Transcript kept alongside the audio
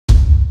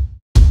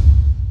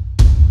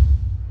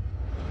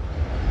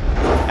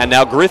And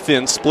now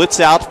Griffin splits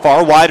out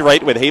far wide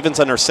right with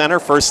Havens under center,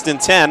 1st and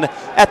 10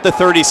 at the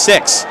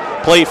 36.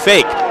 Play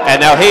fake,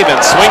 and now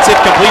Havens swings it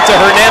complete to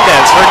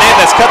Hernandez.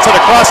 Hernandez cuts it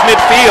across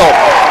midfield.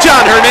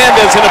 John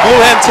Hernandez into Blue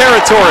Hen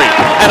territory,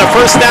 and a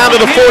first down to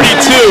the 42.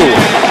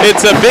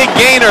 It's a big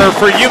gainer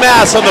for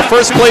UMass on the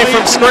first play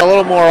from scrimmage. A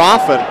little more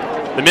often.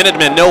 The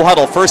Minutemen no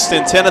huddle, 1st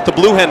and 10 at the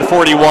Blue Hen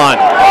 41.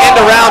 End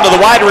around to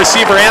the wide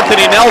receiver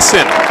Anthony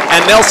Nelson,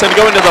 and Nelson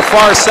going to the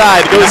far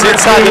side, goes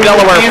inside the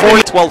Delaware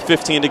 40.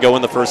 12-15 to go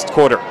in the first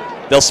quarter.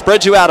 They'll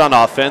spread you out on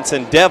offense,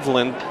 and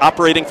Devlin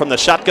operating from the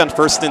shotgun,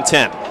 1st and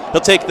 10.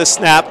 He'll take the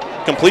snap,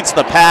 completes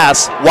the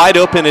pass. Wide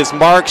open is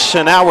Mark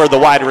Schnauer, the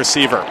wide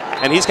receiver,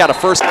 and he's got a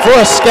first. For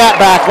a scat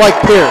back like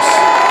Pierce.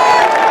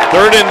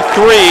 3rd and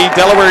 3,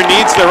 Delaware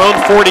needs their own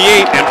 48,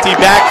 empty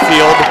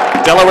backfield.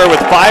 Delaware with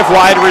 5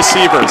 wide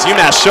receivers.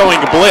 UMass showing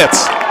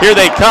blitz. Here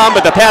they come,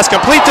 but the pass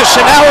complete to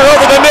Schnauer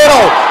over the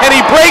middle, and he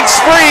breaks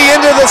free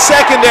into the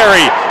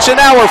secondary.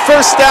 Schnauer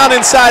first down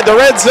inside the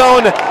red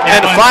zone,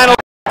 and final.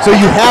 So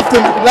you have to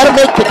let him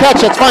make the catch,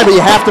 that's fine, but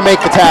you have to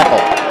make the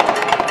tackle.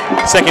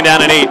 2nd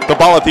down and 8, the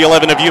ball at the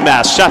 11 of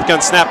UMass.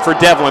 Shotgun snap for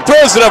Devlin,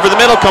 throws it over the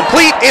middle,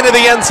 complete into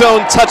the end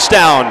zone,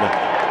 touchdown.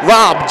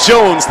 Rob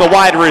Jones, the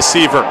wide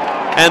receiver.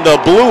 And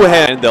the Blue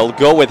Hen, they'll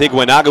go with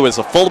Iguanago as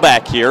a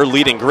fullback here,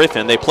 leading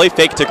Griffin. They play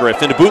fake to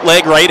Griffin,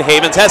 bootleg right.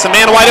 Havens has a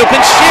man wide open.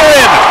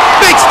 Sheeran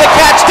makes the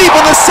catch deep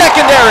in the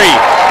secondary.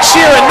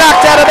 Sheeran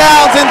knocked out of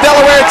bounds in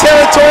Delaware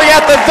territory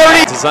at the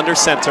 30. This is under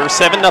center,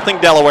 7-0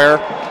 Delaware.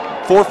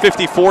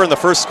 4:54 in the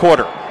first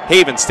quarter.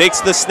 Havens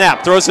takes the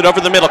snap, throws it over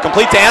the middle,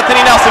 complete to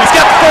Anthony Nelson. He's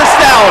got the first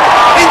down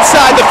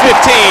inside the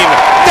 15.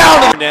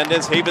 Down to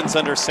Hernandez. Havens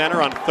under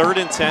center on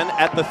 3rd and 10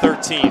 at the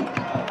 13.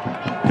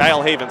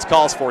 Kyle Havens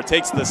calls for it,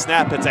 takes the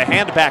snap. It's a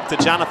hand back to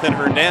Jonathan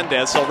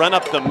Hernandez. He'll run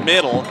up the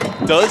middle,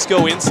 does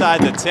go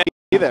inside the 10.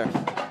 There.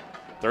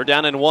 3rd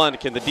down and 1.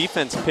 Can the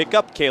defense pick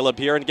up Caleb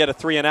here and get a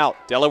 3 and out?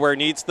 Delaware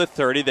needs the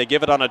 30. They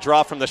give it on a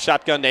draw from the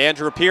shotgun to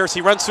Andrew Pierce.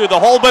 He runs through the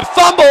hole but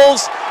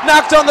fumbles.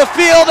 Knocked on the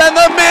field, and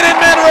the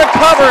Minutemen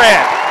recover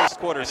it. First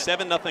quarter,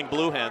 7-0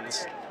 Blue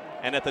Hens.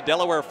 And at the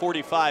Delaware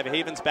 45,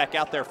 Havens back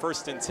out there,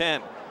 1st and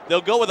 10. They'll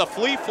go with a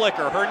flea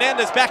flicker.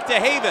 Hernandez back to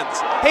Havens.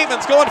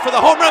 Havens going for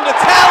the home run to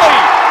Talley.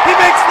 He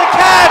makes the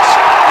catch,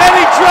 and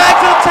he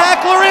drags a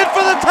tackler in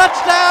for the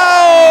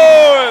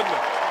touchdown.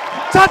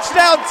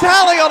 Touchdown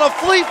Talley on a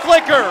flea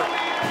flicker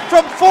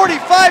from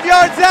 45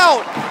 yards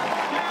out.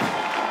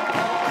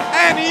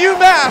 And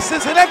UMass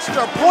is an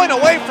extra point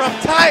away from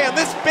tying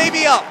this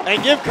baby up.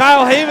 And give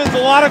Kyle Havens a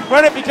lot of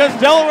credit because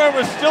Delaware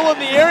was still in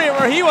the area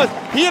where he was.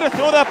 He had to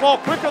throw that ball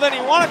quicker than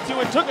he wanted to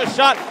and took a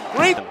shot.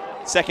 Great.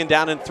 2nd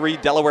down and 3,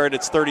 Delaware at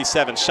its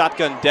 37.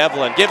 Shotgun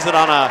Devlin gives it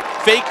on a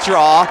fake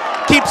draw,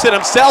 keeps it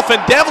himself,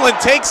 and Devlin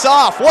takes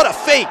off. What a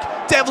fake.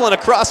 Devlin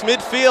across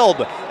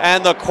midfield,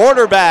 and the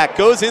quarterback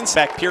goes in.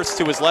 Back Pierce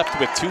to his left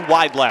with 2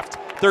 wide left.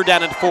 3rd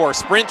down and 4.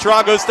 Sprint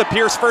draw goes to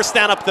Pierce. First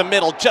down up the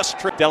middle. Just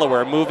tripped.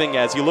 Delaware moving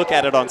as you look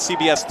at it on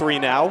CBS 3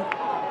 now.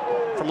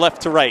 From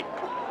left to right.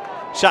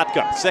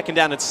 Shotgun. 2nd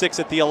down and 6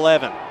 at the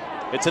 11.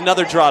 It's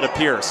another draw to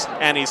Pierce,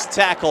 and he's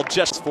tackled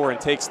just for and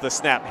takes the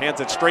snap. Hands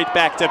it straight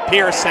back to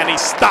Pierce, and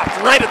he's stopped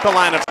right at the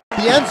line of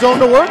the end zone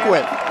to work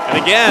with.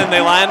 And again, they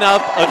line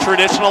up a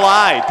traditional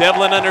I.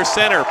 Devlin under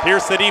center.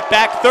 Pierce the deep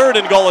back, 3rd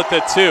and goal at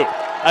the 2.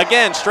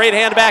 Again, straight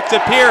hand back to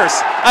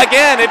Pierce.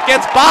 Again, it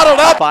gets bottled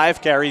up.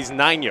 5 carries,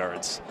 9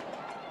 yards.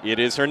 It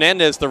is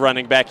Hernandez, the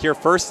running back here.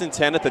 1st and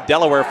 10 at the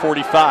Delaware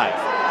 45.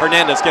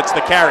 Hernandez gets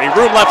the carry.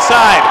 Room left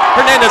side.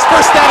 Hernandez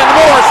first down and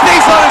more.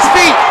 Stays on his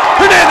feet.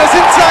 Hernandez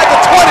inside the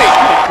 20.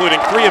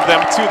 Including 3 of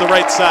them to the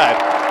right side.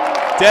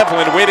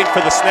 Devlin waiting for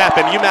the snap,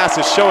 and UMass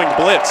is showing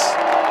blitz.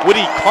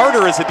 Woody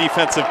Carter is a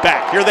defensive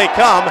back. Here they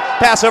come.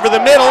 Pass over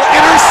the middle.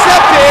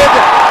 Intercepted.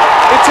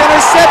 It's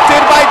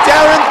intercepted by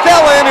Darren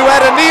Thelen, who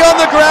had a knee on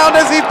the ground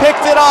as he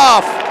picked it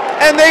off.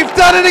 And they've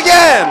done it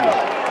again.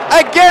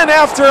 Again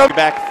after a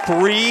back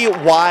 3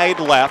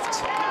 wide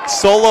left.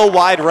 Solo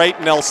wide right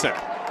Nelson.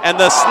 And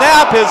the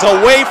snap is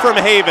away from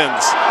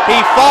Havens. He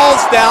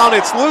falls down.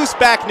 It's loose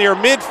back near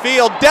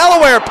midfield.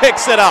 Delaware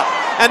picks it up.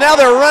 And now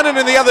they're running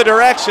in the other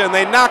direction.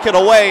 They knock it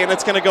away, and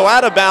it's going to go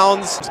out of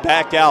bounds.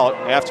 Back out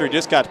after he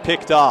just got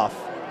picked off.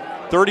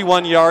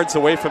 31 yards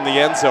away from the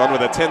end zone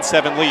with a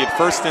 10-7 lead.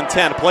 1st and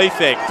 10, play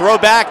fake. Throw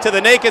back to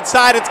the naked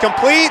side. It's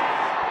complete.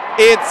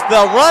 It's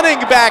the running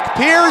back,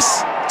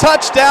 Pierce.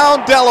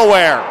 Touchdown,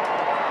 Delaware.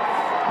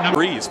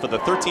 Breeze for the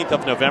 13th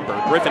of November.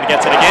 Griffin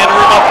gets it again,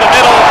 room up the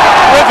middle.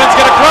 Griffin's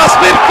going to cross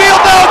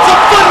midfield. Now it's a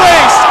foot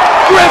race.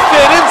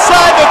 Griffin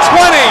inside the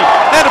 20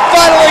 and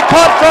finally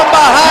caught from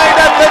behind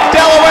at the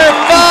Delaware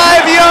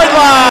 5-yard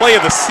line. Play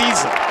of the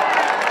season.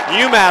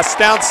 UMass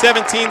down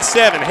 17-7.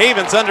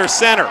 Havens under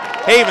center.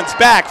 Havens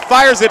back,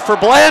 fires it for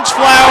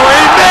Blanchflower.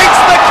 He makes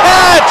the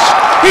catch.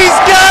 He's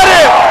got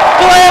it.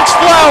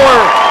 Blanchflower,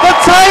 the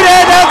tight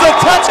end, has a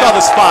touchdown.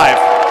 This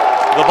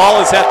 5. The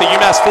ball is at the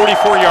UMass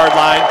 44-yard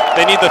line.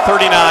 They need the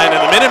 39, and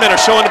the Minutemen are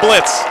showing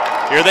blitz.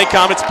 Here they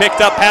come. It's picked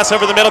up. Pass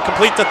over the middle.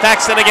 Complete to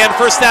Thaxton again.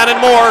 First down and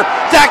more.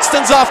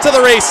 Thaxton's off to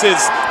the races.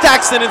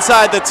 Thaxton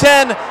inside the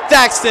 10.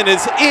 Thaxton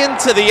is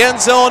into the end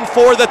zone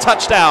for the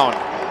touchdown.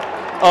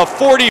 A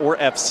 40 for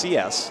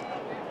FCS.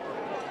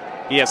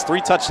 He has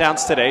 3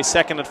 touchdowns today.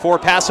 2nd and 4.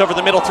 Pass over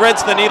the middle.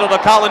 Threads the needle to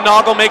Colin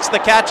Noggle. Makes the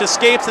catch.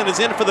 Escapes and is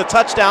in for the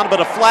touchdown,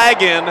 but a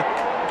flag in.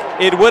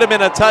 It would have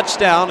been a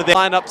touchdown. They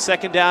line up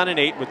 2nd down and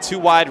 8 with 2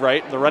 wide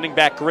right. And the running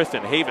back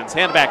Griffin. Havens,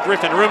 hand back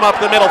Griffin. Room up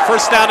the middle.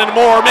 First down and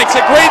more. Makes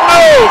a great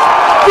move.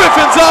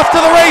 Griffin's off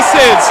to the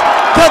races.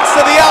 Cuts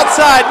to the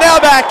outside.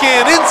 Now back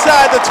in.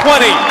 Inside the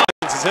 20.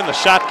 This is in the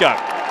shotgun.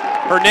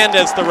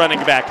 Hernandez, the running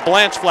back.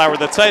 Blanchflower,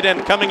 the tight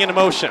end, coming into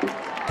motion.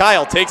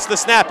 Kyle takes the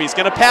snap. He's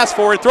going to pass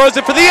forward. Throws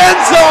it for the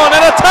end zone.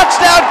 And a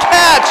touchdown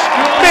catch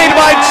made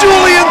by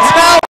Julian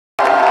Tower.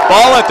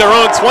 Ball at their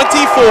own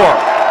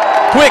 24.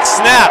 Quick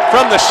snap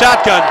from the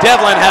shotgun.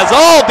 Devlin has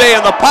all day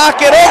in the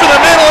pocket. Over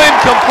the middle,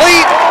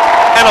 incomplete.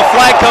 And a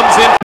flag comes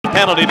in.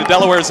 Penalty to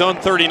Delaware's own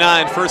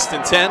 39. 1st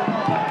and 10.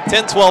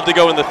 10-12 to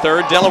go in the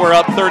 3rd. Delaware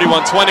up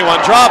 31-21.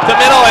 Drop the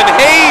middle, and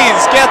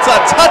Hayes gets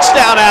a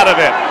touchdown out of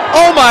it.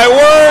 Oh my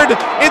word,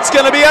 it's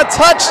going to be a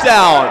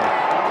touchdown.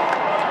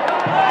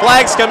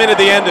 Flags come in at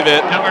the end of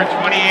it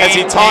as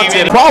he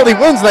taunted. Quality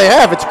wins they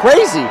have. It's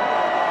crazy.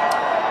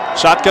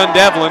 Shotgun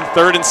Devlin,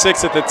 3rd and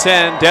 6 at the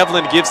 10.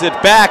 Devlin gives it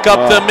back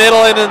up the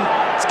middle, and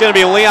it's going to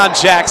be Leon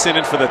Jackson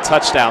in for the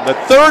touchdown. The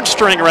 3rd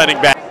string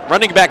running back.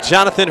 Running back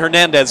Jonathan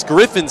Hernandez.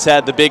 Griffin's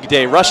had the big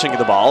day rushing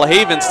the ball.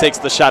 Havens takes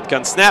the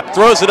shotgun snap,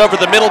 throws it over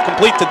the middle,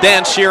 complete to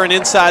Dan Sheeran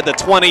inside the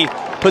 20,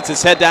 puts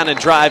his head down and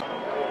drive.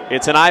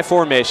 It's an I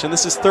formation.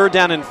 This is 3rd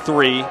down and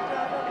 3.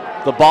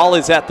 The ball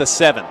is at the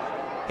 7.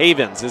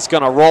 Havens is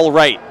going to roll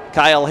right.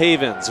 Kyle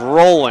Havens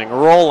rolling.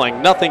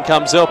 Nothing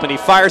comes open. He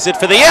fires it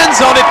for the end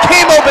zone. It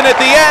came open at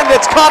the end.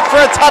 It's caught for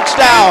a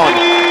touchdown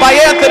by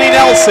Anthony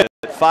Nelson.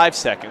 5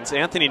 seconds.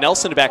 Anthony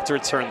Nelson back to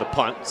return the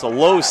punt. It's a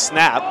low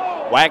snap.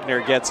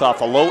 Wagner gets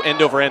off a low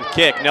end-over-end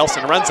kick.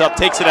 Nelson runs up,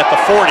 takes it at the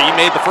 40.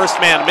 Made the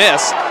first man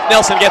miss.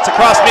 Nelson gets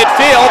across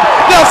midfield.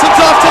 Nelson's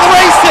off to the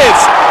races.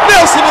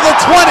 Nelson to the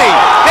 20.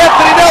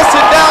 Anthony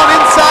Nelson down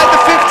inside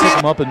the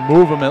 15. Come up and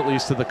move him at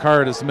least to the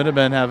card as the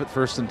Minutemen have it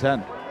 1st and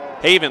 10.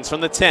 Havens from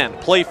the 10,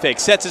 play fake,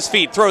 sets his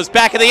feet, throws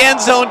back in the end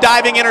zone,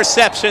 diving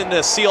interception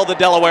to seal the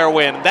Delaware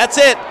win. That's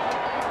it.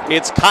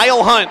 It's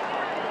Kyle Hunt,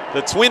 the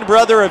twin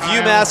brother of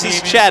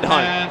UMass's Chad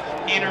Hunt.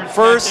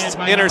 First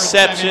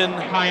interception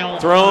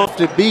thrown.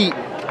 To beat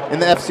in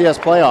the FCS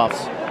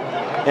playoffs.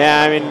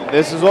 Yeah, I mean,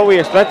 this is what we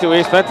expected. We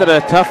expected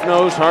a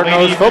tough-nosed,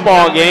 hard-nosed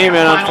football game,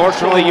 and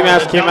unfortunately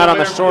UMass came out on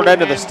the short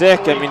end of the stick.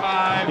 I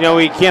mean, you know,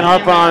 we can't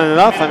harp on it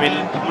enough. I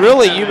mean,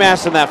 really,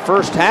 UMass in that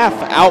first half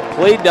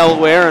outplayed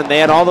Delaware, and they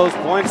had all those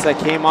points that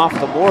came off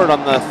the board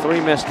on the 3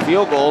 missed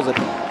field goals. And,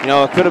 you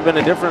know, it could have been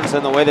a difference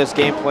in the way this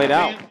game played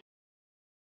out.